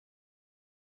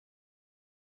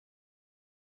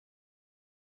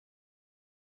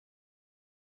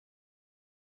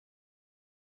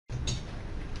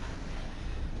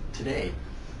today,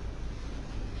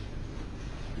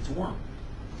 it's warm.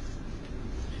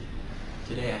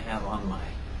 Today I have on my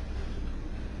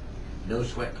no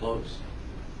sweat clothes,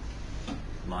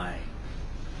 my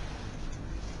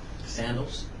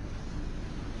sandals,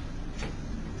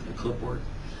 the clipboard,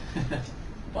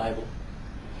 Bible,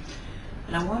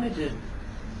 and I wanted to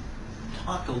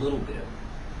talk a little bit,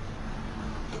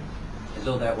 as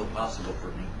though that were possible for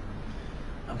me,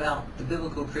 about the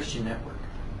Biblical Christian Network,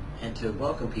 and to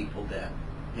welcome people that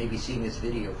may be seeing this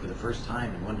video for the first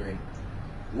time and wondering,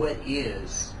 what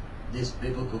is this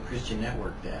Biblical Christian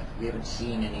Network that we haven't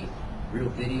seen any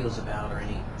real videos about or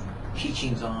any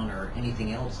teachings on or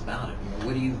anything else about it? You know,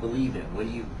 what do you believe in? What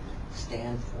do you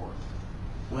stand for?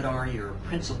 What are your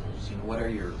principles? You know, what are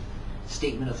your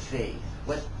statement of faith?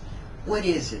 What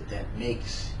is it that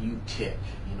makes you tick?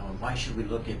 You know, and why should we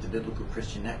look at the Biblical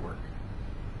Christian Network?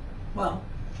 Well,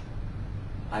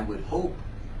 I would hope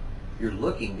you're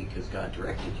looking because God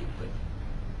directed you, but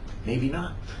maybe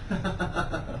not.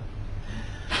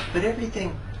 But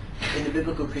everything in the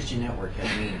Biblical Christian Network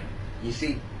has meaning. You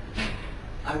see,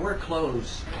 I wear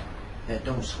clothes that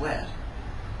don't sweat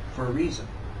for a reason.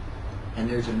 And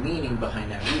there's a meaning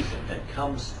behind that reason that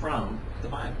comes from the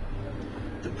Bible.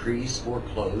 The priests wore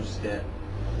clothes that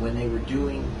when they were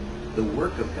doing the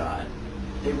work of God,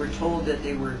 they were told that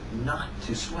they were not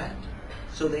to sweat.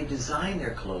 So they designed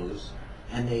their clothes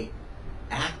and they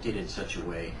acted in such a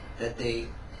way that they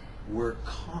were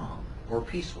calm or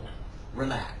peaceful,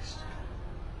 relaxed,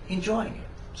 enjoying it,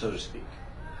 so to speak.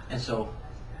 And so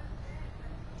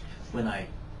when I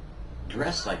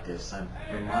dress like this, I'm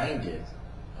reminded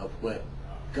of what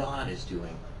God is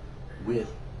doing with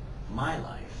my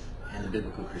life and the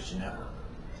Biblical Christian Network.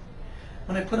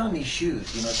 When I put on these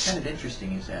shoes, you know, it's kind of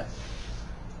interesting is that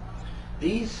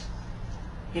these,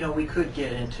 you know, we could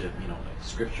get into, you know, like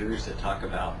scriptures that talk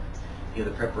about, you know,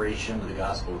 the preparation of the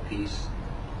gospel of peace.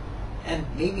 And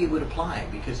maybe it would apply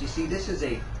because, you see, this is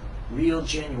a real,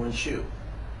 genuine shoe.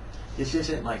 This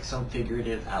isn't like some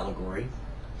figurative allegory.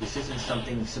 This isn't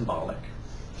something symbolic.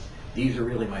 These are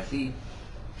really my feet.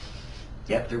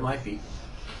 Yep, they're my feet.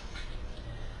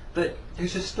 But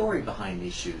there's a story behind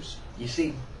these shoes. You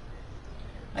see,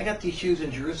 I got these shoes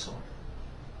in Jerusalem.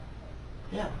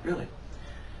 Yeah, really.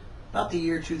 About the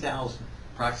year 2000,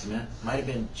 approximate. Might have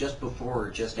been just before or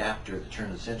just after the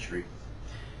turn of the century.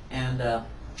 And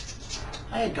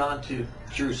I had gone to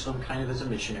Jerusalem kind of as a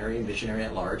missionary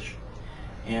at large.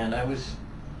 And I was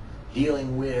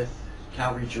dealing with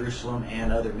Calvary Jerusalem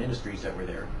and other ministries that were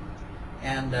there.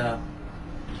 And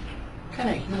kind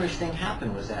of humorous thing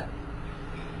happened was that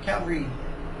Calvary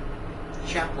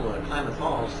Chapel at Klamath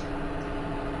Falls,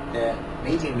 that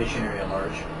made me a missionary at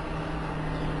large,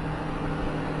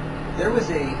 there was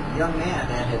a young man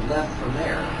that had left from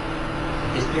there.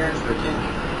 His parents were attending,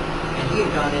 and he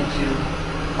had gone into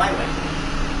YWAM.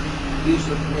 He was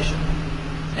with the mission.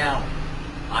 Now,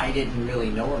 I didn't really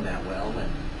know him that well,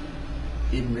 and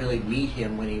didn't really meet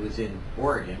him when he was in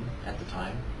Oregon at the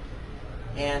time.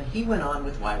 And he went on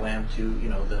with YWAM to, you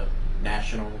know, the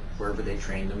national, wherever they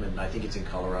trained them, and I think it's in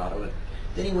Colorado. And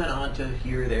then he went on to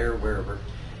here, there, wherever.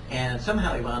 And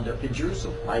somehow he wound up in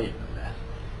Jerusalem. I didn't know that.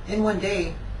 And one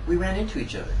day, we ran into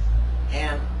each other.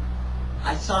 And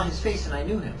I saw his face and I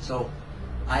knew him. So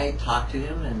I talked to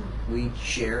him and we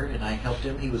shared and I helped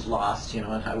him. He was lost, you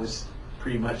know, and I was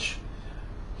pretty much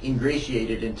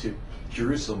ingratiated into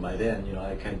Jerusalem by then. You know,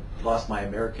 I kind of lost my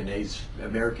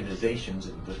Americanizations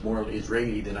and was more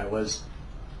Israeli than I was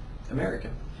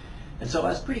American. And so I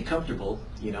was pretty comfortable,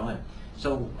 you know, and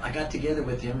so I got together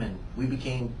with him and we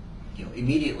became, you know,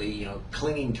 immediately, you know,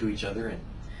 clinging to each other. And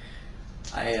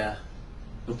I,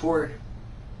 before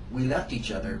we left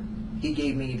each other, he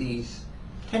gave me these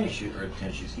tennis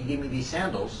shoes, he gave me these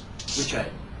sandals, which I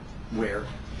wear,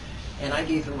 and I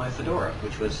gave him my fedora,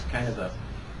 which was kind of a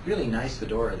really nice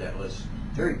fedora that was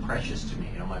very precious to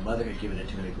me. You know, my mother had given it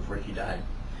to me before she died.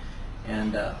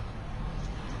 And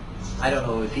I don't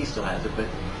know if he still has it, but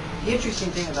the interesting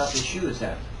thing about this shoe is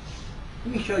that,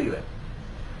 let me show you it.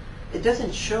 It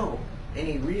doesn't show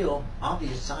any real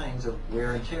obvious signs of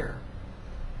wear and tear.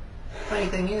 Funny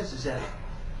thing is that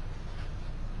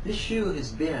this shoe has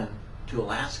been to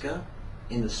Alaska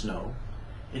in the snow.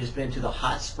 It has been to the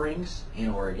hot springs in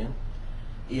Oregon.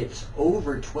 It's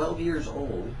over 12 years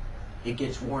old. It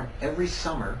gets worn every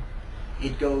summer.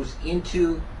 It goes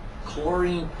into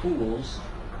chlorine pools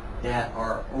that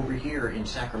are over here in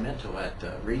Sacramento at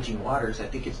Raging Waters. I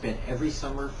think it's been every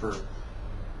summer for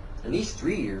at least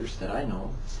 3 years that I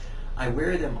know. I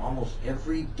wear them almost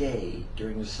every day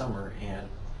during the summer, and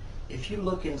if you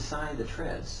look inside the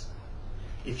treads,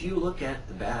 if you look at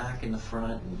the back and the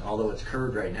front, and although it's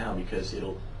curved right now because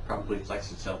it'll probably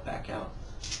flex itself back out,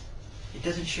 it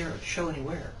doesn't show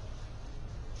anywhere.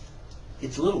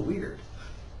 It's a little weird.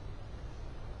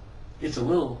 It's a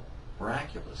little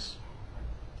miraculous.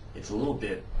 It's a little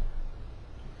bit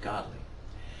godly.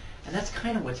 And that's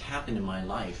kind of what's happened in my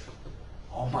life,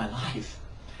 all my life.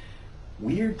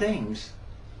 Weird things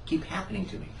keep happening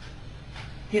to me.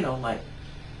 You know, like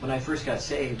when I first got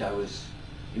saved, I was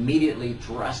immediately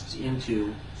thrust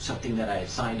into something that I had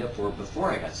signed up for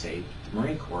before I got saved, the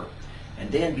Marine Corps.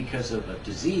 And then because of a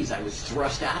disease, I was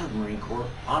thrust out of the Marine Corps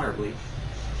honorably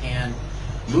and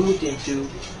moved into,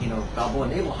 Balboa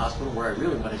Naval Hospital, where I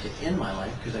really wanted to end my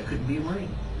life because I couldn't be a Marine.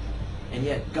 And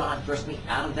yet God thrust me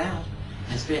out of that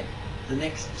and spent the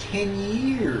next 10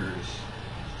 years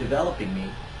developing me,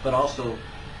 but also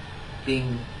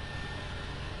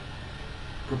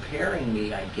preparing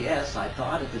me, I guess, I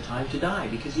thought at the time, to die.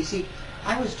 Because you see,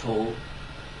 I was told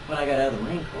when I got out of the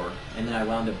Marine Corps, and then I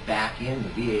wound up back in the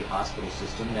VA hospital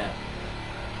system, that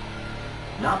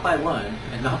not by one,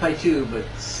 and not by two, but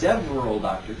several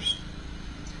doctors,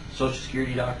 Social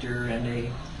Security doctor and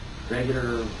a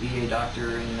regular VA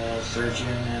doctor and a surgeon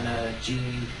and a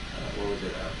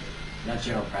not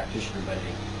general practitioner, but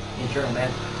an internal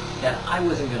med, that I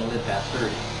wasn't going to live past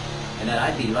 30, and that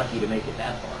I'd be lucky to make it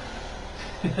that far.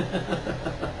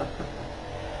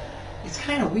 It's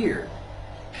kind of weird.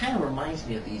 It kind of reminds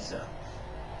me of these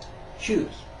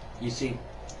shoes, you see,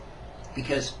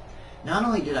 because not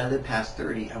only did I live past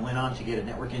 30, I went on to get a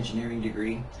network engineering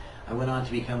degree. I went on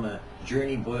to become a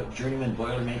journeyman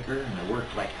boilermaker, and I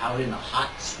worked like out in the hot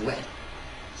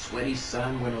sweaty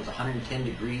sun when it was 110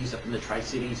 degrees up in the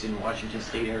Tri-Cities in Washington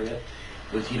State area.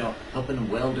 Was, helping a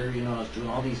welder, I was doing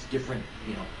all these different,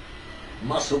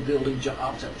 muscle building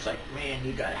jobs. I was like, man,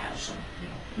 you gotta have some,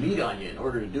 meat on you in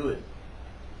order to do it.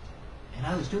 And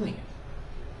I was doing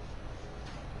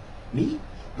it. Me?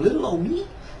 Little old me?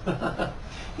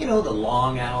 The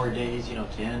long hour days,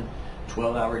 10,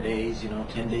 12-hour days,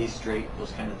 10 days straight,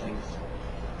 those kind of things.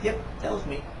 Yep, that was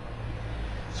me.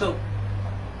 So,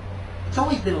 it's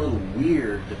always been a little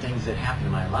weird, the things that happen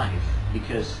in my life,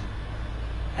 because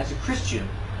as a Christian,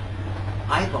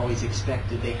 I've always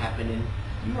expected they happen in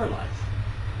your life.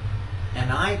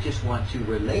 And I just want to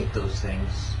relate those things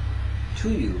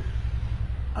to you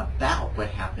about what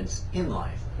happens in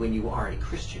life when you are a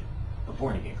Christian, a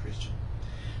born-again Christian.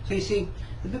 So you see,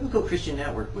 the Biblical Christian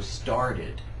Network was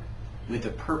started with a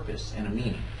purpose and a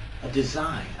meaning, a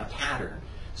design, a pattern,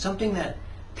 something that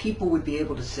people would be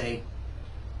able to say,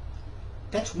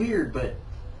 that's weird, but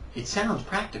it sounds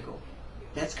practical.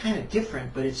 That's kind of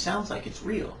different, but it sounds like it's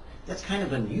real. That's kind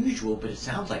of unusual, but it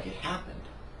sounds like it happened.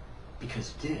 Because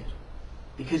it did.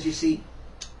 Because you see,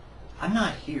 I'm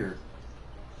not here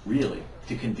really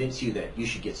to convince you that you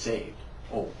should get saved.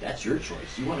 Oh, that's your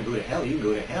choice. You want to go to hell, you can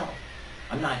go to hell.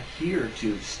 I'm not here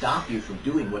to stop you from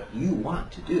doing what you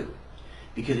want to do.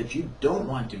 Because if you don't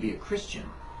want to be a Christian,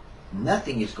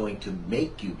 nothing is going to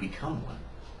make you become one.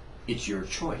 It's your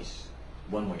choice,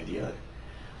 one way or the other.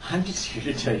 I'm just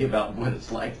here to tell you about what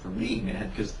it's like for me,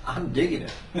 man, because I'm digging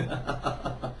it.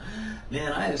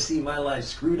 Man, I have seen my life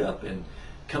screwed up and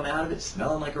come out of it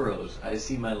smelling like a rose. I have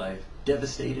seen my life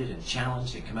devastated and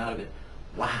challenged and come out of it,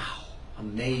 wow,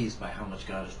 amazed by how much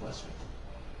God has blessed me.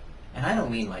 And I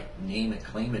don't mean like name it,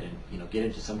 claim it, and get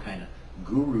into some kind of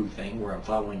guru thing where I'm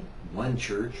following one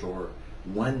church or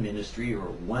one ministry or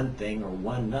one thing or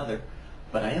one another,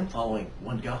 but I am following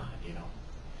one God,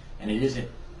 And it isn't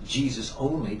Jesus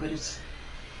only, but it's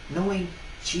knowing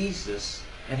Jesus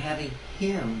and having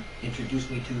Him introduce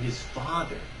me to His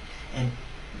Father. And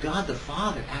God the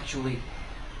Father actually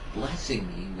blessing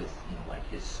me with, like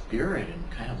His Spirit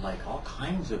and kind of like all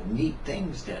kinds of neat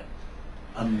things that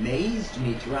amazed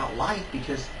me throughout life,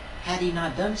 because had He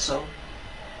not done so,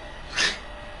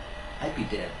 I'd be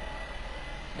dead.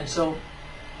 And so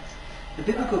the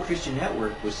Biblical Christian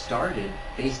Network was started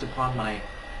based upon my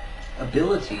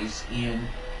abilities in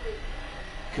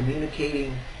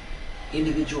communicating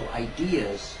individual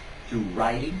ideas through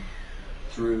writing,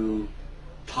 through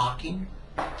talking,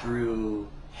 through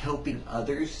helping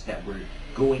others that were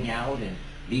going out and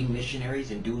being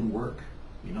missionaries and doing work,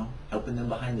 helping them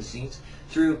behind the scenes,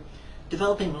 through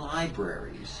developing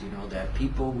libraries, that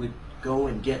people would go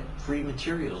and get free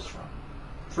materials from.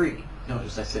 Free.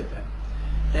 Notice I said that.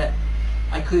 That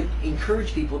I could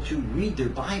encourage people to read their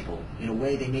Bible in a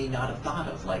way they may not have thought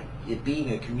of, like it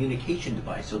being a communication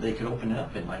device, so they could open it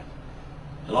up and like,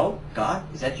 hello, God,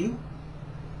 is that you?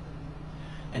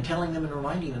 And telling them and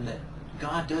reminding them that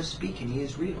God does speak and He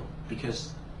is real.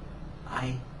 Because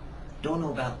I don't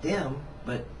know about them,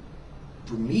 but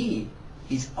for me,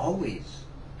 He's always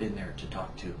been there to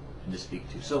talk to and to speak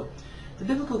to. So the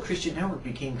Biblical Christian Network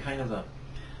became kind of a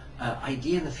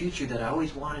idea in the future that I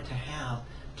always wanted to have,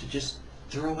 to just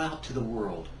throw out to the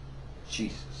world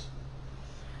Jesus.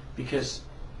 Because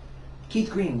Keith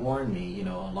Green warned me,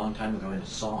 a long time ago in a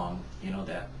song,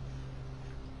 that,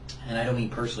 and I don't mean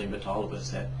personally, but to all of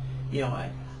us, that,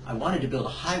 I wanted to build a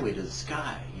highway to the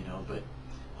sky, but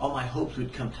all my hopes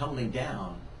would come tumbling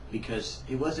down, because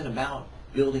it wasn't about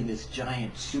building this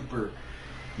giant super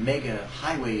mega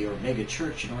highway or mega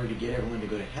church in order to get everyone to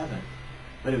go to heaven.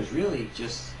 But it was really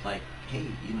just like, hey,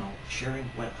 sharing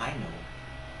what I know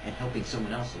and helping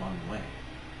someone else along the way.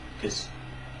 Because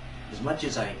as much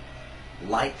as I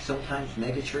like sometimes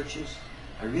mega churches,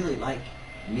 I really like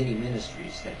mini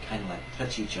ministries that kind of like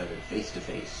touch each other face to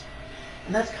face.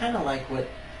 And that's kind of like what,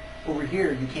 over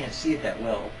here you can't see it that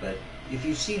well, but if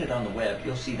you've seen it on the web,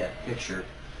 you'll see that picture,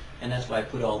 and that's why I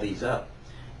put all these up,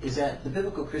 is that the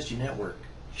Biblical Christian Network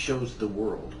shows the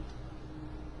world.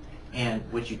 And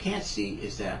what you can't see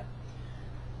is that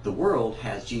the world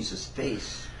has Jesus'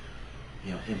 face,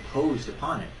 imposed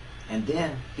upon it. And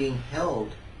then being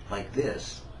held like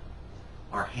this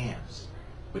are hands,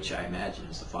 which I imagine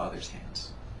is the Father's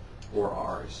hands, or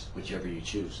ours, whichever you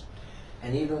choose.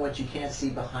 And even what you can't see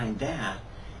behind that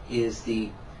is the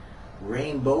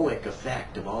rainbowic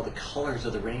effect of all the colors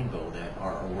of the rainbow that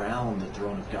are around the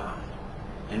throne of God.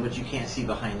 And what you can't see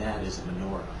behind that is a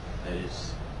menorah that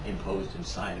is imposed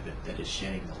inside of it, that is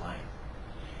shedding the light.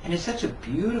 And it's such a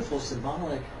beautiful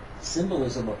symbolic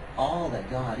symbolism of all that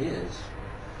God is,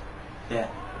 that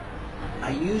I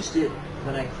used it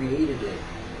when I created it,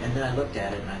 and then I looked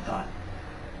at it and I thought,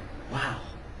 wow,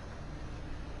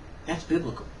 that's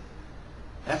biblical.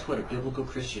 That's what a biblical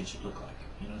Christian should look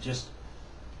like. Just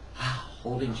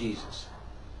holding Jesus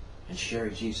and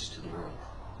sharing Jesus to the world.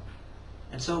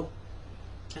 And so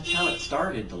that's how it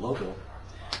started, the logo.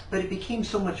 But it became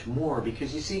so much more,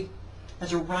 because you see,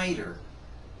 as a writer,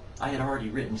 I had already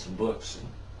written some books. And,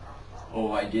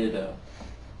 I did.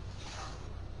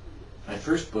 My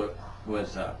first book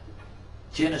was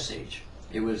Genesage.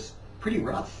 It was pretty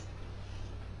rough,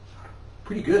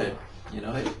 pretty good.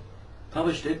 I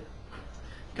published it,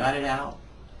 got it out,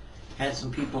 had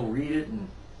some people read it, and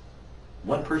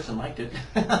one person liked it.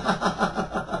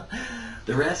 The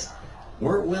rest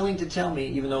weren't willing to tell me,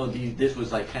 even though this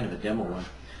was like kind of a demo one.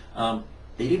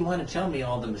 They didn't want to tell me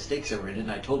all the mistakes that were in it,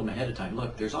 and I told them ahead of time,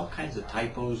 look, there's all kinds of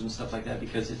typos and stuff like that,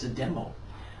 because it's a demo.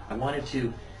 I wanted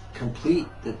to complete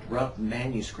the rough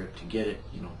manuscript to get it,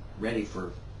 ready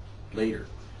for later,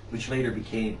 which later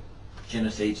became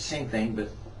Genesage. Same thing, but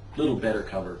a little better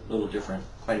cover, a little different,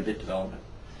 quite a bit development.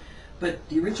 But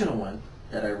the original one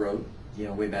that I wrote,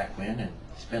 way back when, and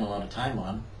spent a lot of time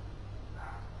on,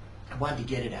 I wanted to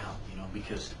get it out,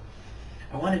 because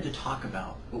I wanted to talk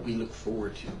about what we look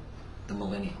forward to, the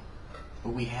millennium,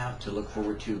 what we have to look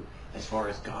forward to as far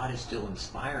as God is still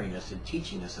inspiring us and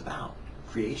teaching us about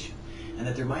creation, and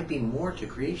that there might be more to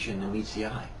creation than meets the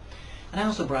eye. And I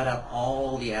also brought out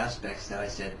all the aspects that I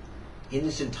said in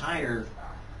this entire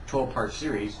 12-part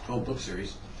series, 12-book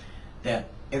series, that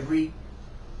every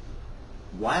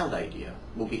wild idea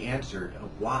will be answered of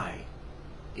why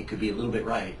it could be a little bit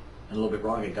right and a little bit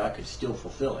wrong, and God could still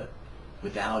fulfill it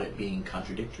without it being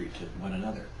contradictory to one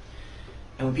another.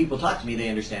 And when people talk to me, they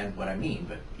understand what I mean,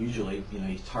 but usually,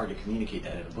 it's hard to communicate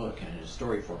that in a book and in a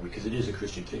story form, because it is a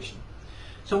Christian fiction.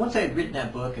 So once I had written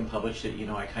that book and published it,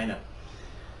 I kind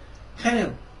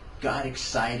of got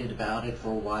excited about it for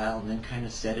a while, and then kind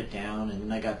of set it down, and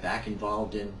then I got back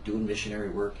involved in doing missionary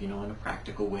work, in a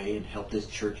practical way, and helped this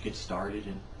church get started,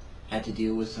 and had to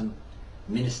deal with some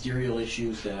ministerial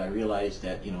issues that I realized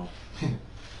that,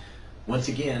 once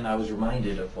again, I was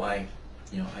reminded of why,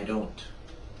 I don't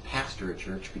pastor a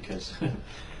church, because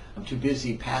I'm too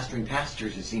busy pastoring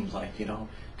pastors, it seems like,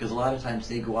 because a lot of times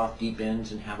they go off deep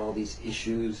ends and have all these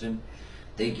issues, and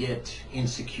they get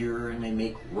insecure, and they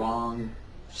make wrong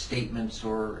statements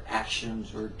or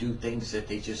actions or do things that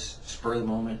they just spur the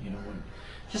moment, and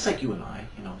just like you and I,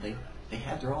 they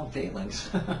have their own failings.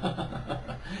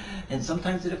 And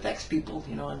sometimes it affects people,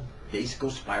 and they go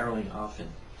spiraling off. And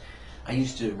I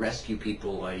used to rescue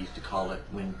people, I used to call it,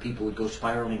 when people would go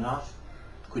spiraling off,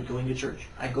 quit going to church.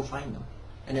 I'd go find them,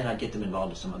 and then I'd get them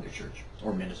involved in some other church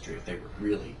or ministry if they were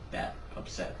really that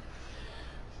upset.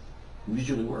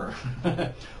 Usually were.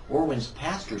 Or when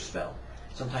pastors fell,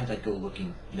 sometimes I'd go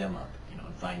looking them up, and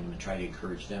find them and try to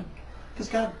encourage them. Because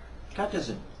God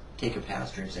doesn't take a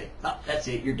pastor and say, "Oh, that's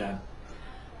it, you're done."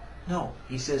 No,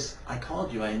 He says, "I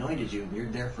called you, I anointed you, and you're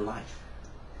there for life."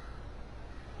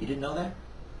 You didn't know that?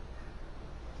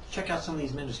 Check out some of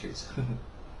these ministries.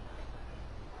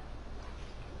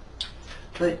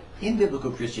 But in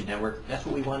Biblical Christian Network, that's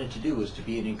what we wanted to do, was to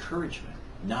be an encouragement,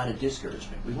 not a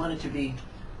discouragement. We wanted to be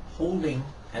holding,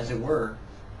 as it were,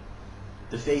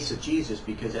 the face of Jesus,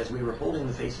 because as we were holding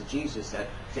the face of Jesus, that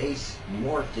face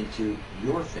morphed into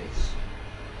your face.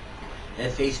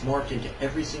 That face morphed into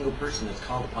every single person that's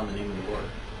called upon the name of the Lord,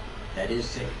 that is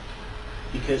saved.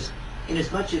 Because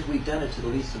inasmuch as we've done it to the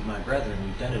least of my brethren,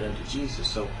 we've done it unto Jesus.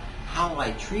 So how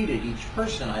I treated each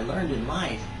person I learned in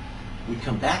life would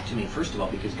come back to me, first of all,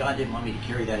 because God didn't want me to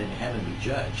carry that into heaven and be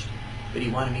judged. But he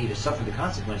wanted me to suffer the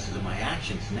consequences of my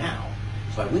actions now,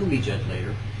 so I wouldn't be judged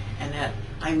later, and that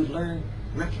I would learn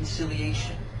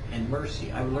reconciliation and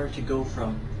mercy. I would learn to go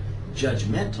from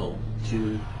judgmental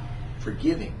to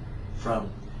forgiving, from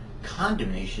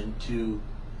condemnation to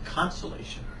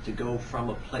consolation, to go from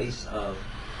a place of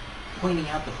pointing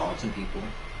out the faults in people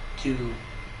to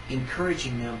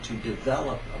encouraging them to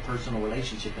develop a personal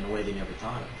relationship in a way they never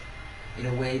thought of, in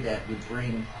a way that would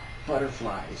bring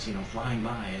butterflies, flying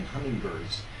by, and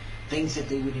hummingbirds, things that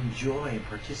they would enjoy and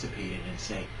participate in and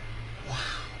say, wow,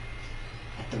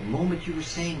 at the moment you were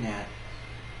saying that,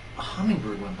 a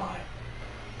hummingbird went by.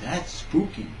 That's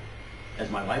spooky,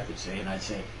 as my wife would say, and I'd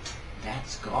say,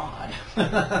 that's God.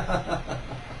 But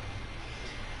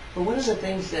one of the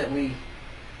things that we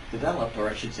developed, or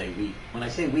I should say we, when I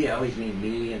say we, I always mean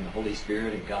me and the Holy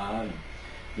Spirit and God,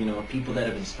 and people that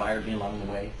have inspired me along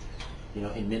the way,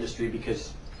 in ministry,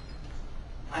 because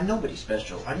I'm nobody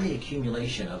special. I'm the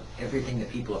accumulation of everything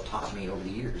that people have taught me over the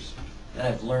years that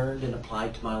I've learned and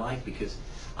applied to my life, because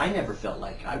I never felt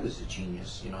like I was a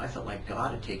genius. I felt like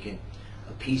God had taken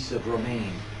a piece of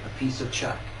Romaine, a piece of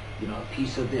Chuck, a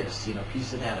piece of this, a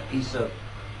piece of that, a piece of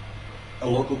a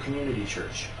local community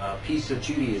church, a piece of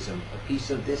Judaism, a piece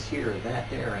of this here, that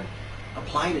there, and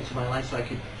applied it to my life so I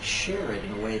could share it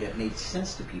in a way that made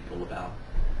sense to people about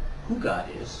who God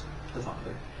is, the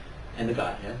Father, and the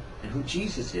Godhead, and who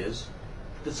Jesus is,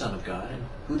 the Son of God, and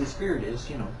who the Spirit is,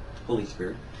 the Holy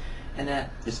Spirit, and that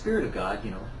the Spirit of God,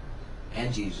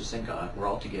 and Jesus and God were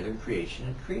all together in creation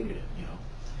and created it,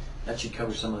 That should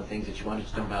cover some of the things that you wanted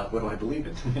to know about what do I believe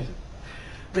in.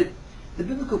 But the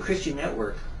Biblical Christian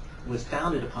Network was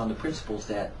founded upon the principles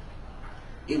that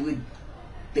it would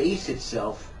base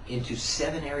itself into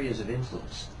 7 areas of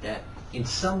influence, that in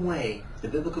some way the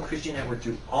Biblical Christian Network,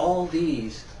 through all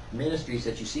these ministries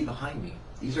that you see behind me,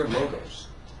 these are logos.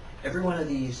 Every one of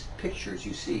these pictures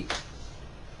you see,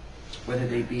 whether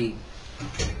they be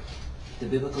the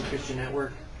Biblical Christian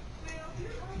Network,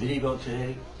 Video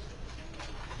Today,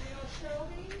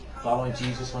 Following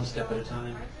Jesus One Step at a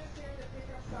Time,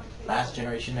 Last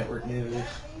Generation Network News,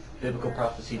 Biblical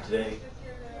Prophecy Today,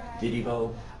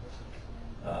 Video,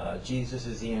 Jesus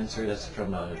is the Answer, that's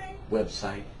from a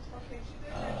website,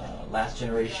 Last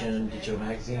Generation Digital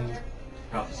Magazine,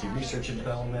 Prophecy Research and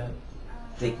Development,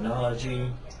 Technology,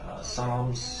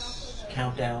 Psalms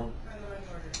Countdown,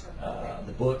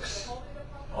 the books,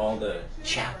 all the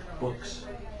chapter books,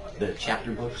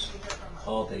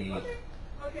 all the,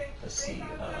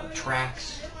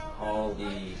 tracks, all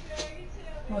the,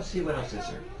 let's see, what else is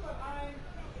there?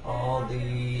 All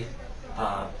the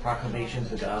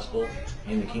proclamations of the gospel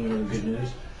in the kingdom of good news,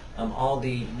 all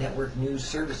the network news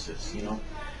services,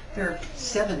 There are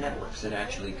 7 networks that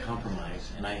actually compromise,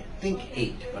 and I think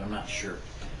 8, but I'm not sure.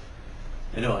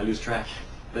 I know, I lose track,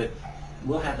 but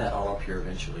we'll have that all up here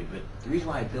eventually. But the reason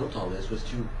why I built all this was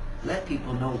to let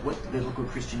people know what the Biblical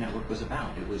Christian Network was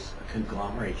about. It was a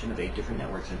conglomeration of 8 different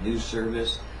networks: a news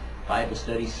service, Bible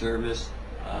study service,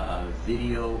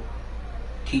 video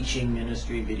teaching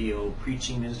ministry, video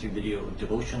preaching ministry, video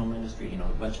devotional ministry,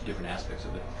 a bunch of different aspects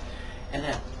of it. And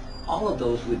that all of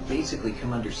those would basically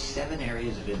come under 7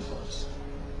 areas of influence.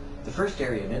 The first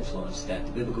area of influence that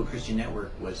the Biblical Christian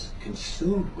Network was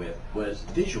consumed with was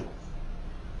visual.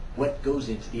 What goes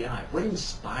into the eye? What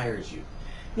inspires you?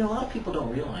 A lot of people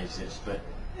don't realize this, but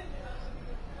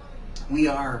we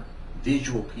are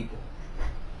visual people.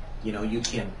 You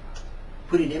can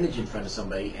put an image in front of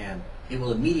somebody and it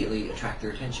will immediately attract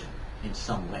their attention in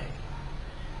some way.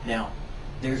 Now,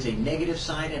 there's a negative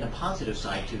side and a positive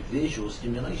side to visual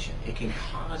stimulation. It can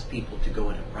cause people to go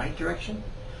in a right direction,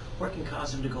 or it can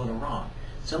cause them to go in a wrong.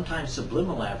 Sometimes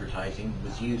subliminal advertising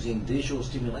was using visual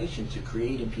stimulation to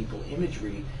create in people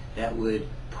imagery that would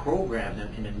program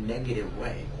them in a negative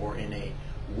way, or in a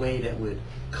way that would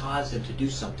cause them to do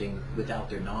something without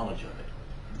their knowledge of it.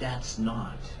 That's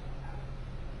not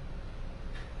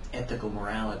ethical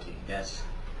morality. That's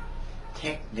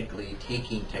technically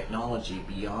taking technology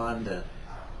beyond the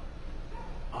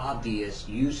obvious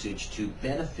usage to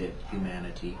benefit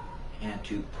humanity and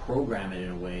to program it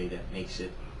in a way that makes it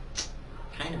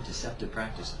kind of deceptive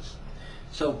practices.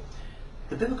 So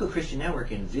the Biblical Christian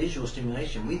Network and visual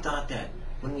stimulation, we thought that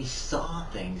when we saw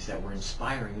things that were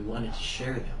inspiring, we wanted to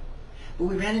share them. But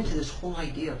we ran into this whole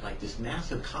idea of like this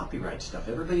massive copyright stuff.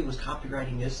 Everybody was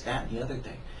copywriting this, that, and the other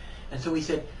thing. And so we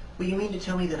said, well, you mean to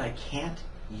tell me that I can't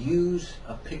use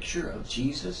a picture of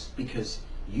Jesus because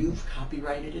you've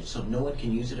copyrighted it, so no one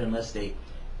can use it unless they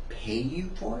pay you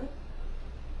for it?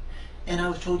 And I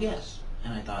was told yes.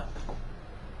 And I thought,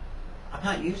 I'm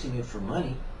not using it for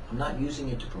money. I'm not using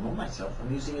it to promote myself.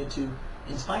 I'm using it to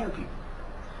inspire people.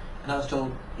 And I was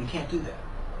told, you can't do that.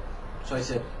 So I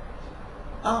said,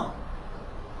 oh.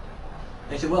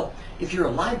 They said, well, if you're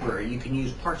a library, you can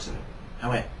use parts of it. I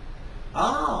went,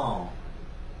 oh.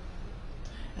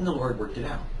 And the Lord worked it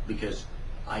out, because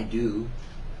I do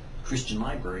Christian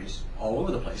libraries all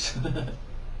over the place.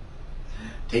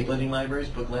 Tape lending libraries,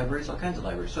 book libraries, all kinds of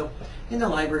libraries. So in the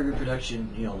library reproduction,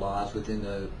 laws within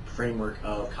the framework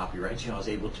of copyrights, I was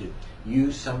able to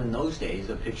use some in those days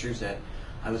of pictures that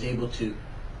I was able to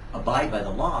abide by the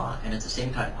law and at the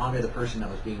same time honor the person that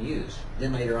was being used.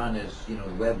 Then later on, as the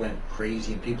web went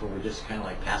crazy and people were just kind of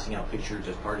like passing out pictures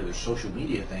as part of their social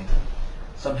media thing,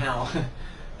 somehow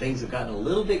things have gotten a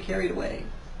little bit carried away.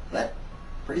 But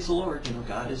praise the Lord,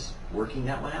 God is working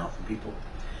that one out for people.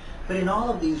 But in all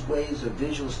of these ways of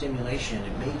visual stimulation,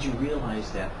 it made you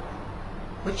realize that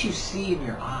what you see in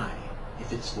your eye,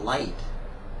 if it's light,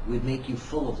 would make you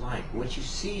full of light. What you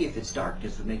see, if it's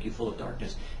darkness, would make you full of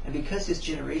darkness. And because this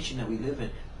generation that we live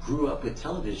in grew up with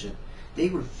television, they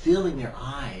were filling their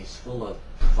eyes full of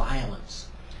violence,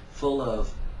 full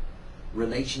of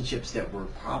relationships that were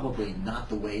probably not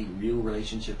the way real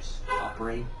relationships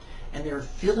operate. And they were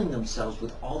filling themselves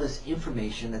with all this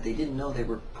information that they didn't know they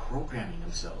were programming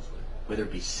themselves with. Whether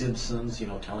it be Simpsons,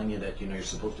 telling you that, you're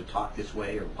supposed to talk this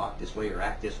way or walk this way or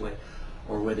act this way,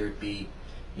 or whether it be,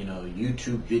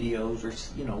 YouTube videos or,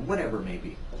 whatever it may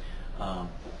be.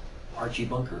 Archie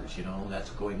Bunkers, that's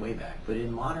going way back. But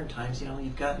in modern times,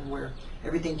 you've gotten where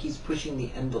everything keeps pushing the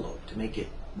envelope to make it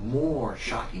more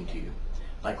shocking to you.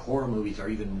 Like horror movies are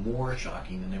even more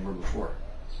shocking than they were before,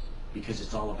 because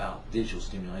it's all about visual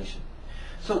stimulation.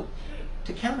 So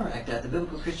to counteract that, the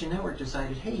Biblical Christian Network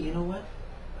decided, hey, you know what?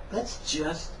 Let's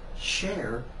just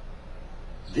share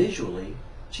visually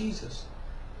Jesus.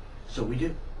 So we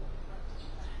do.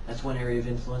 That's one area of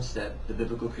influence that the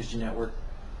Biblical Christian Network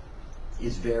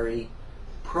is very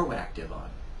proactive on.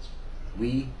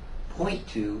 We point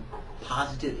to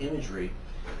positive imagery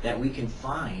that we can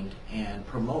find and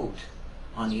promote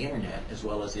on the internet, as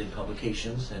well as in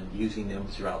publications and using them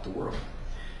throughout the world.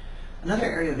 Another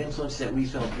area of influence that we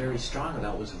felt very strong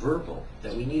about was verbal,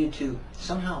 that we needed to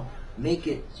somehow make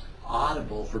it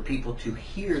audible for people to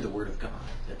hear the Word of God,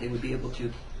 that they would be able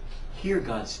to hear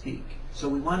God speak. So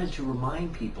we wanted to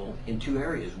remind people in two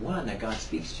areas. One, that God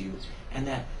speaks to you, and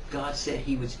that God said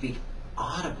He would speak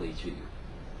audibly to you.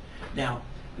 Now,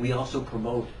 we also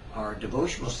promote our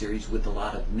devotional series with a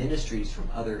lot of ministries from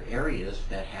other areas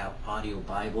that have audio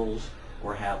Bibles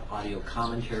or have audio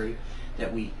commentary,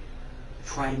 that we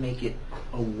try to make it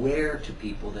aware to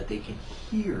people that they can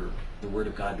hear the Word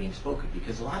of God being spoken.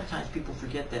 Because a lot of times people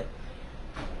forget that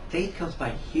faith comes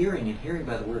by hearing, and hearing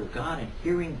by the Word of God, and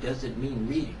hearing doesn't mean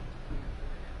reading.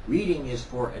 Reading is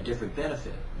for a different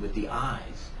benefit with the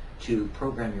eyes to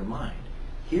program your mind.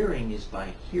 Hearing is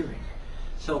by hearing.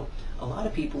 So a lot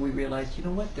of people, we realize, you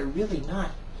know what, they're really not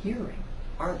hearing,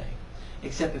 are they?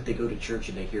 Except if they go to church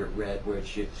and they hear it read,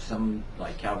 which if some,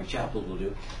 like Calvary Chapel will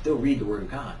do, they'll read the Word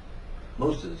of God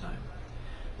most of the time.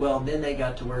 Well, then they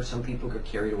got to where some people got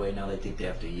carried away. Now they think they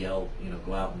have to yell,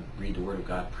 go out and read the Word of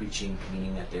God, preaching,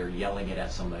 meaning that they're yelling it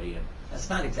at somebody. And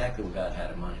that's not exactly what God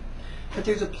had in mind. But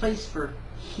there's a place for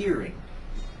hearing.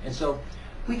 And so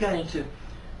we got into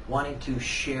wanting to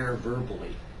share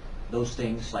verbally those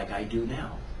things like I do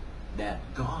now, that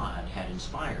God had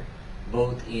inspired,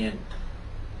 both in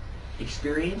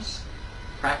experience,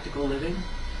 practical living,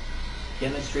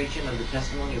 demonstration of the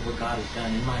testimony of what God has done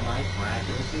in my life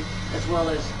miraculously, as well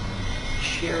as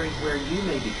sharing where you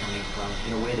may be coming from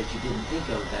in a way that you didn't think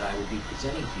of that I would be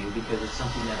presenting to you, because it's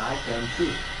something that I've done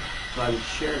too. So I would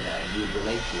share that and you would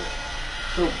relate to it.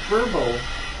 So verbal,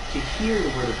 to hear the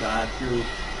Word of God through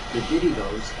the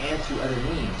videos and through other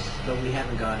means, though we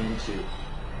haven't got into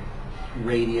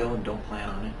radio and don't plan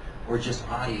on it, or just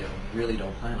audio, really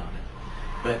don't plan on it.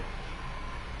 But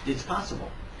it's possible.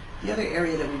 The other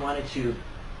area that we wanted to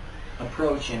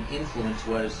approach and influence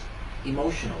was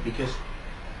emotional, because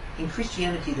in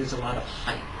Christianity there's a lot of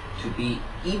hype to be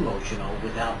emotional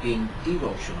without being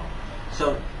devotional.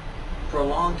 So for a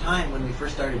long time, when we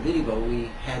first started Video, we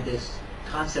had this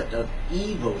concept of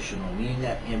evotional, meaning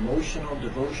that emotional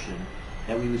devotion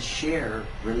that we would share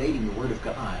relating the Word of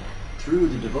God through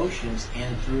the devotions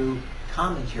and through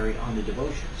commentary on the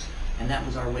devotions. And that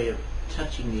was our way of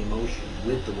touching the emotion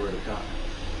with the Word of God,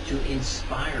 to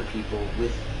inspire people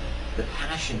with the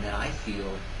passion that I feel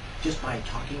just by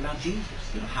talking about Jesus.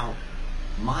 You know, how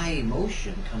my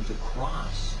emotion comes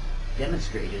across,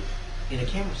 demonstrated in a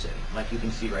camera setting, like you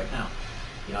can see right now.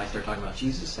 You know, I start talking about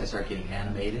Jesus, I start getting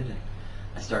animated, and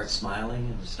I start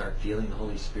smiling and start feeling the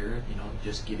Holy Spirit, you know,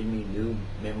 just giving me new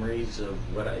memories of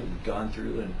what I've gone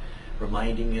through and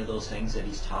reminding me of those things that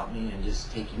He's taught me, and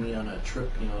just taking me on a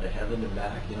trip, you know, to heaven and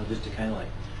back, you know, just to kind of like,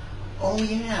 oh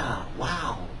yeah,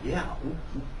 wow, yeah,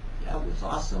 that was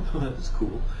awesome, that was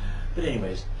cool. But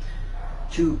anyways,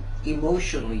 to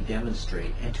emotionally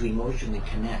demonstrate and to emotionally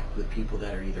connect with people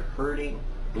that are either hurting,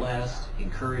 blessed,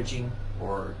 encouraging,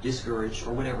 or discouraged,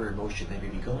 or whatever emotion they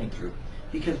may be going through,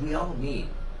 because we all need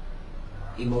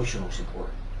emotional support.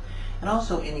 And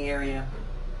also in the area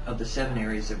of the 7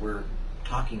 areas that we're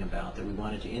talking about that we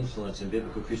wanted to influence in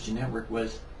Biblical Christian Network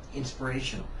was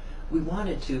inspirational. We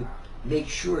wanted to make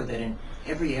sure that in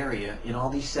every area, in all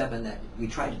these 7 that we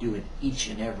try to do in each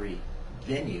and every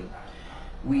venue,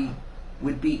 we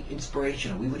would be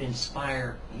inspirational. We would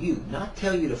inspire you, not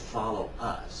tell you to follow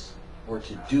us or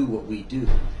to do what we do,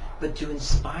 but to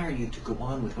inspire you to go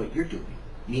on with what you're doing.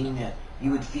 Meaning that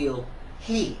you would feel,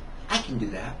 hey, I can do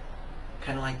that.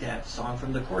 Kind of like that song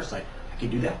from the chorus, like, I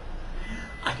can do that.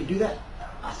 I can do that.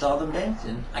 I saw them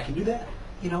dancing. I can do that.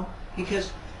 You know,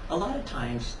 because a lot of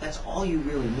times that's all you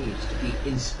really need is to be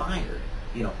inspired.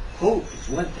 You know, hope is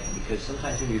one thing, because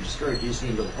sometimes when you're discouraged, you just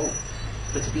need a little hope.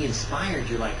 But to be inspired,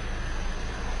 you're like,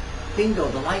 bingo,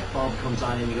 the light bulb comes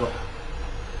on and you go,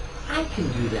 I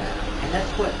can do that. And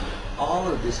that's what all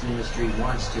of this ministry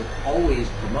wants to always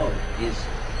promote, is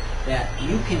that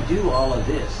you can do all of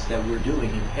this that we're doing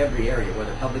in every area,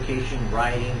 whether publication,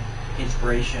 writing,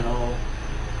 inspirational,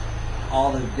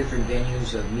 all the different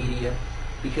venues of media,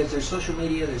 because there's social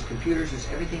media, there's computers, there's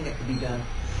everything that can be done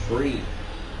free.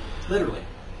 Literally.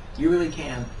 You really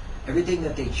can. Everything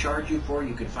that they charge you for,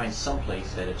 you can find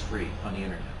someplace that it's free on the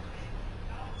internet.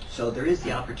 So there is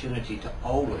the opportunity to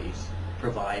always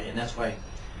provide, and that's why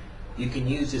you can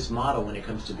use this model when it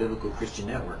comes to Biblical Christian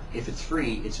Network. If it's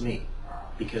free, it's me.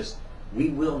 Because we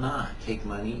will not take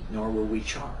money, nor will we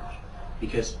charge.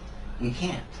 Because we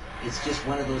can't. It's just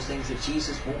one of those things that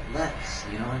Jesus won't let us,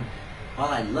 you know. And while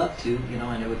I'd love to, you know,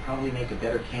 and it would probably make a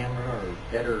better camera or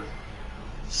better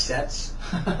sets,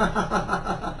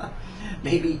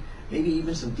 maybe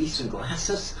even some decent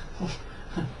glasses,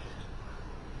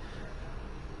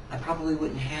 I probably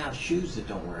wouldn't have shoes that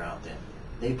don't wear out then.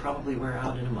 They probably wear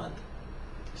out in a month.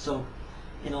 So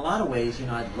in a lot of ways, you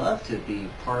know, I'd love to be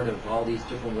part of all these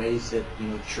different ways that, you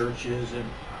know, churches and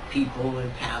people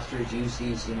and pastors use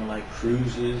these, you know, like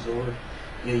cruises or,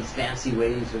 you know, these fancy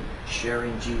ways of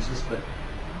sharing Jesus, but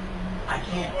I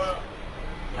can't.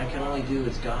 I can only do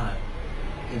as God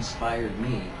inspired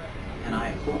me, and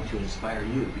I hope to inspire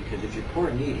you, because if you're poor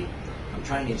and needy, I'm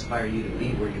trying to inspire you to be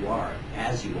where you are,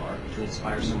 as you are, to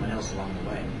inspire someone else along the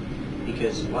way.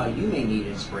 Because while you may need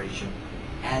inspiration,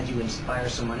 as you inspire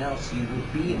someone else, you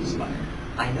will be inspired.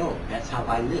 I know, that's how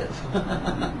I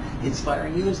live.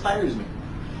 Inspiring you inspires me.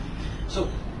 So,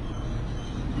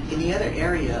 in the other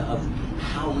area of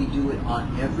how we do it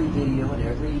on every video and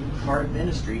every part of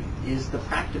ministry is the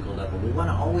practical level. We want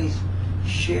to always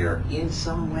share in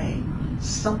some way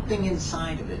something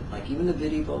inside of it, like even the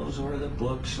videos or the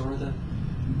books or the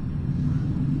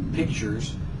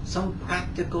pictures, some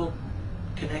practical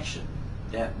connection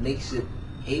that makes it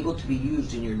able to be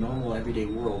used in your normal everyday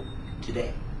world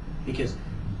today. Because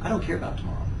I don't care about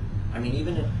tomorrow. I mean,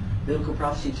 even in Biblical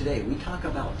Prophecy Today, we talk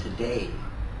about today,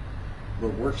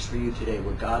 what works for you today,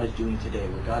 what God is doing today,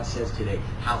 what God says today,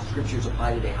 how scriptures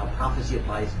apply today, how prophecy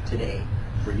applies today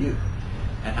for you,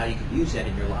 and how you can use that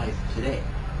in your life today.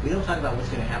 We don't talk about what's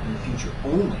going to happen in the future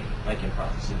only, like in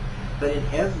prophecy, but in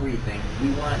everything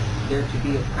we want there to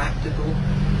be a practical,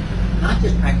 not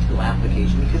just practical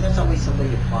application, because that's always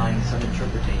somebody applying some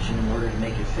interpretation in order to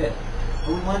make it fit,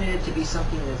 but we wanted it to be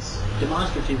something that's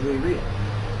demonstratively real.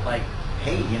 Like,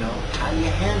 hey, you know, how do you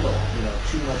handle, you know,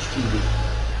 too much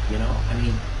TV? You know, I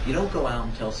mean, you don't go out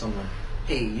and tell someone,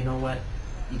 hey, you know what,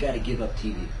 you got to give up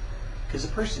TV. Because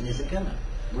the person isn't gonna.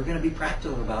 We're going to be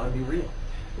practical about it and be real.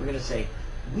 We're going to say,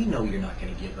 we know you're not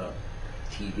going to give up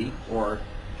TV, or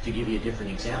to give you a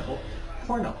different example,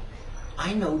 porno.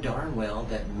 I know darn well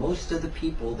that most of the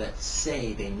people that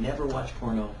say they never watch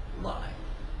porno lie.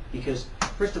 Because,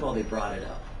 first of all, they brought it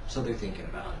up, so they're thinking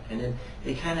about it. And then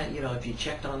they kind of, you know, if you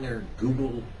checked on their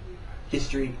Google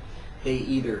history, they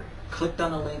either clicked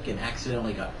on a link and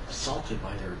accidentally got assaulted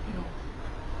by their, you know,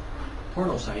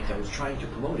 porno site that was trying to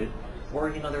promote it, or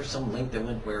there's some link that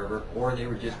went wherever, or they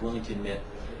were just willing to admit,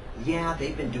 yeah,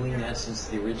 they've been doing that since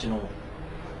the original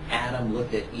Adam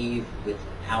looked at Eve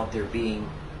without there being,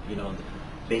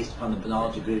 based upon the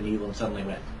knowledge of good and evil, and suddenly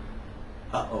went,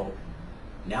 uh-oh,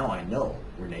 now I know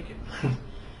we're naked.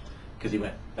 Because he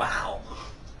went, wow.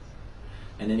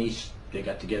 And then they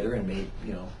got together and made,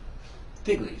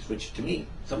 fig leaves, which to me,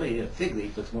 somebody in a fig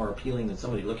leaf looks more appealing than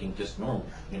somebody looking just normal,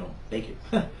 naked.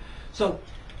 So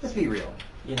let's be real.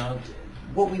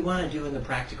 What we want to do in the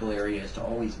practical area is to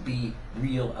always be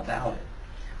real about it.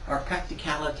 Our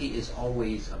practicality is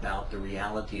always about the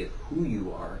reality of who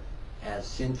you are, as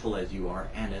sinful as you are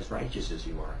and as righteous as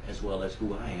you are, as well as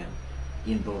who I am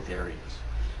in both areas.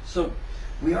 So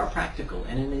we are practical,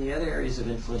 and in the other areas of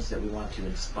influence that we want to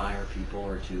inspire people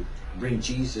or to bring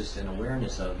Jesus and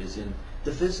awareness of is in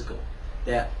the physical,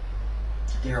 that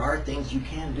there are things you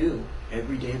can do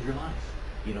every day of your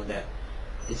life. That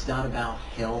it's not about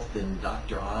health and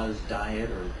Dr. Oz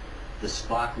diet or the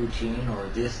Spock routine or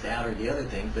this, that, or the other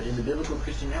thing, but in the Biblical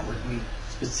Christian Network we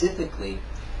specifically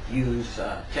use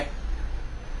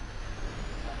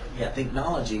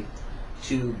technology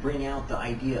to bring out the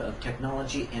idea of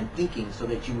technology and thinking so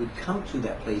that you would come to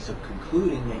that place of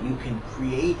concluding that you can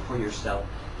create for yourself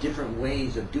different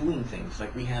ways of doing things.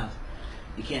 Like we have,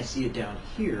 you can't see it down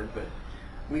here, but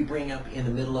we bring up in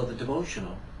the middle of the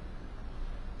devotional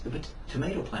the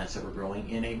tomato plants that we're growing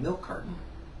in a milk carton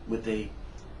with a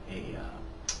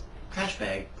trash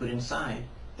bag put inside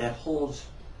that holds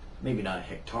maybe not a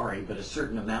hectare, but a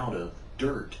certain amount of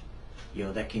dirt,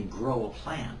 that can grow a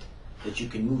plant, that you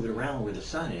can move it around where the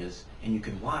sun is, and you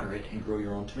can water it and grow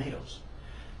your own tomatoes.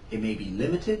 It may be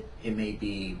limited, it may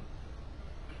be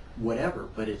whatever,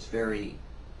 but it's very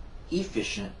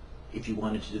efficient if you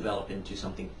wanted to develop into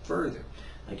something further.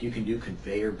 Like you can do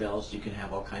conveyor belts, you can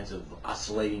have all kinds of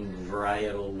oscillating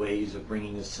varietal ways of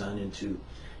bringing the sun into,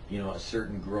 a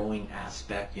certain growing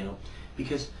aspect,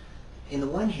 because in the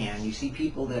one hand you see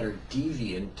people that are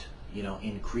deviant,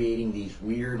 in creating these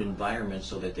weird environments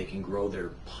so that they can grow their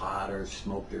pot or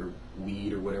smoke their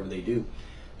weed or whatever they do.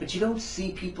 But you don't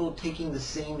see people taking the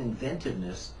same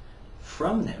inventiveness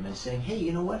from them and saying, hey,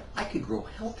 you know what? I could grow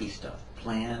healthy stuff,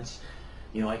 plants,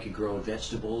 I could grow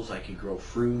vegetables, I could grow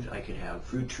fruit, I could have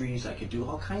fruit trees, I could do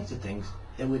all kinds of things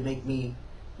that would make me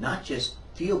not just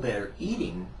feel better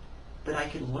eating, but I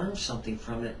could learn something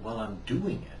from it while I'm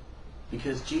doing it.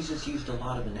 Because Jesus used a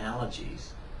lot of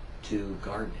analogies to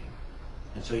gardening.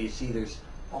 And so you see there's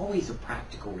always a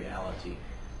practical reality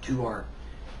to our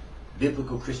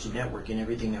Biblical Christian Network and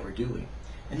everything that we're doing.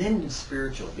 And then it's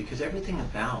spiritual, because everything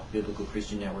about Biblical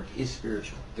Christian Network is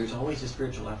spiritual. There's always a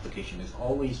spiritual application. There's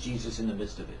always Jesus in the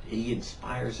midst of it. He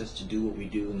inspires us to do what we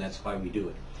do, and that's why we do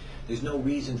it. There's no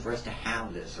reason for us to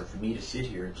have this or for me to sit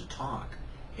here and to talk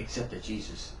except that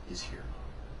Jesus is here,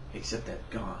 except that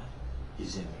God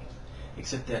is in me,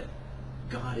 except that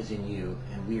God is in you,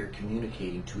 and we are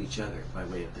communicating to each other by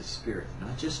way of the Spirit.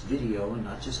 Not just video and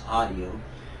not just audio,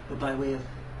 but by way of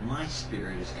my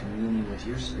spirit is communing with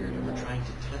your spirit, and we're trying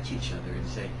to touch each other and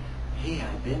say, hey,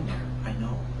 I've been there, I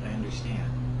know, I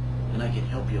understand, and I can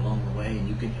help you along the way, and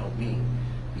you can help me.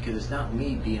 Because it's not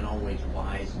me being always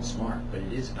wise and smart, but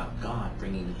it is about God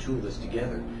bringing the two of us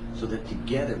together so that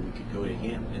together we could go to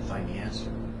Him and find the answer.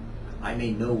 I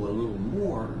may know a little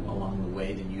more along the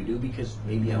way than you do, because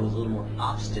maybe I was a little more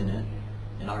obstinate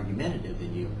and argumentative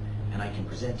than you, and I can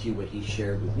present to you what He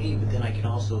shared with me, but then I can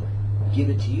also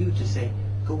give it to you to say,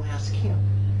 go ask Him,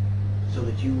 so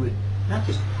that you would not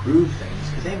just prove things,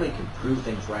 because anybody can prove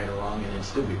things right or wrong and then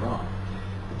still be wrong,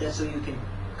 but that's so you can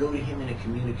go to Him in a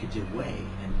communicative way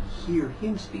and hear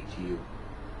Him speak to you,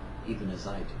 even as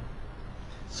I do.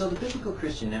 So the Biblical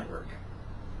Christian Network,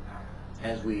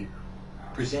 as we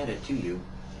present it to you,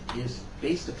 is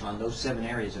based upon those 7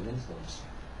 areas of influence.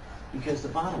 Because the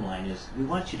bottom line is, we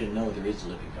want you to know there is a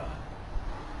living God.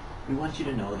 We want you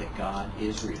to know that God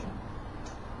is real.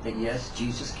 That yes,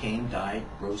 Jesus came, died,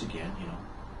 rose again,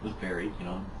 was buried,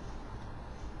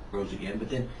 rose again. But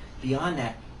then beyond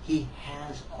that, He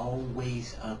has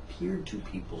always appeared to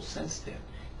people since then.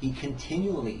 He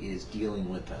continually is dealing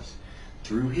with us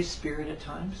through His Spirit at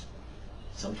times,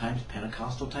 sometimes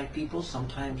Pentecostal type people,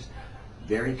 sometimes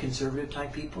very conservative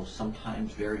type people,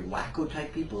 sometimes very wacko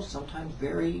type people, sometimes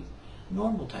very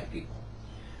normal type people.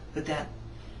 But that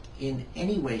in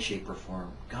any way, shape, or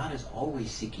form, God is always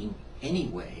seeking any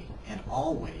way and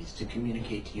always to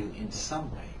communicate to you in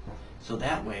some way. So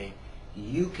that way,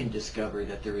 you can discover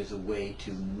that there is a way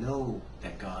to know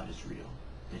that God is real.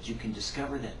 That you can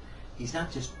discover that He's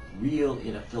not just real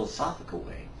in a philosophical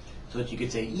way, so that you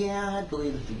could say, yeah, I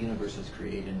believe that the universe was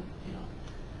created,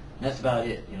 that's about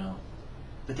it, you know.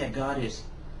 But that God is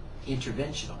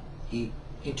interventional. He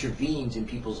intervenes in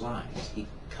people's lives. He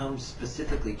comes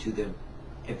specifically to them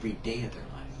every day of their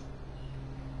life.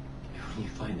 And when you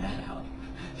find that out,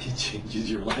 it changes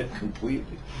your life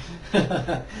completely.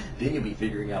 Then you'll be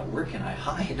figuring out, where can I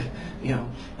hide? You know,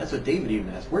 that's what David even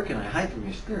asked. Where can I hide from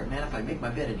your spirit? Man, if I make my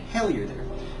bed in hell, you're there.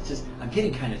 He says, I'm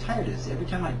getting kind of tired of this. Every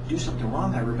time I do something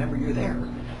wrong, I remember you're there.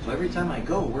 So every time I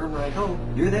go, wherever I go,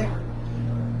 you're there.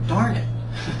 Darn it.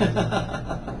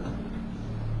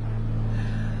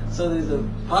 So there's a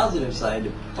positive side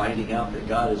to finding out that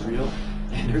God is real,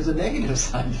 and there's a negative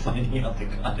side to finding out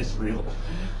that God is real.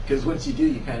 Because once you do,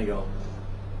 you kind of go,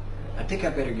 I think I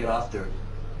better get off the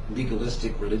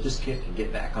legalistic religious kick and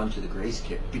get back onto the grace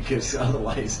kick, because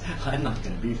otherwise I'm not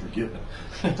going to be forgiven.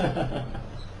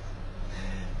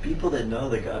 People that know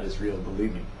that God is real,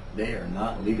 believe me, they are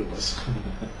not legalists.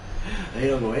 They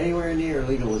don't go anywhere near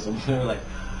legalism. They're like,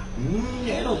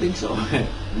 I don't think so.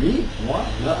 Me? What?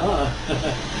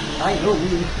 I know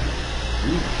me.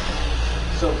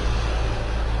 So,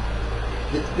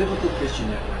 it's Biblical Christian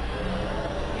Network.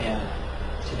 And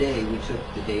today we took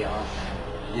the day off,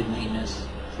 didn't mean this,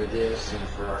 for this and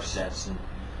for our sets and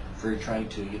for trying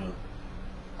to, you know,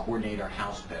 coordinate our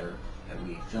house better that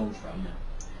we filmed from. And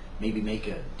maybe make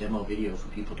a demo video for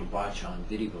people to watch on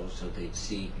video so they'd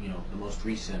see, you know, the most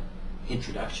recent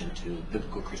introduction to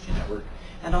Biblical Christian Network,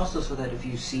 and also so that if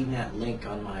you've seen that link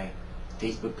on my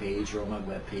Facebook page or on my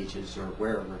web pages or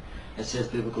wherever that says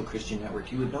Biblical Christian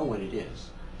Network, you would know what it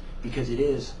is, because it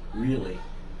is really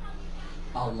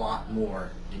a lot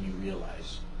more than you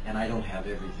realize, and I don't have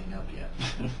everything up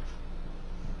yet.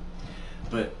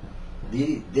 But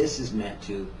this is meant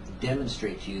to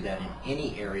demonstrate to you that in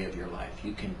any area of your life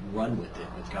you can run with it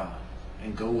with God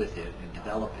and go with it and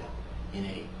develop it in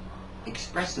a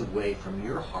expressive way from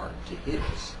your heart to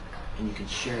His, and you can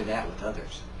share that with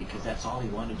others, because that's all He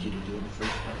wanted you to do in the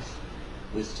first place,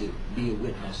 was to be a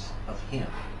witness of Him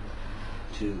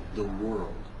to the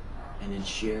world, and then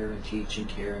share and teach and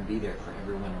care and be there for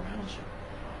everyone around you.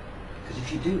 Because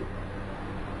if you do,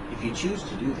 if you choose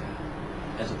to do that,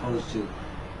 as opposed to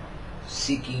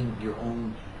seeking your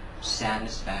own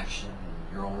satisfaction,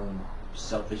 your own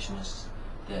selfishness,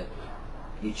 that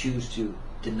you choose to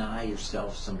deny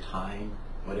yourself some time,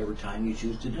 whatever time you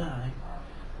choose to deny,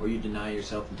 or you deny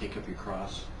yourself and take up your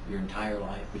cross your entire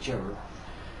life, whichever,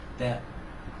 that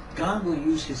God will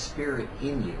use His Spirit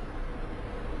in you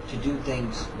to do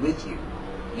things with you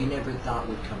you never thought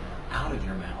would come out of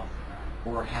your mouth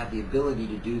or have the ability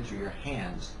to do through your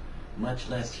hands, much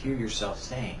less hear yourself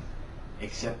saying,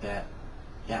 except that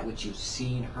that which you've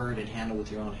seen, heard, and handled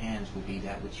with your own hands will be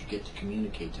that which you get to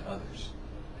communicate to others.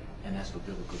 And that's what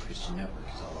Biblical Christian Network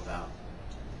is all about.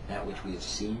 That which we have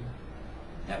seen,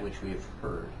 that which we have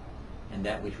heard, and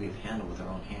that which we have handled with our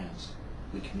own hands,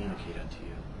 we communicate unto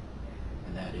you.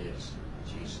 And that is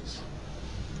Jesus.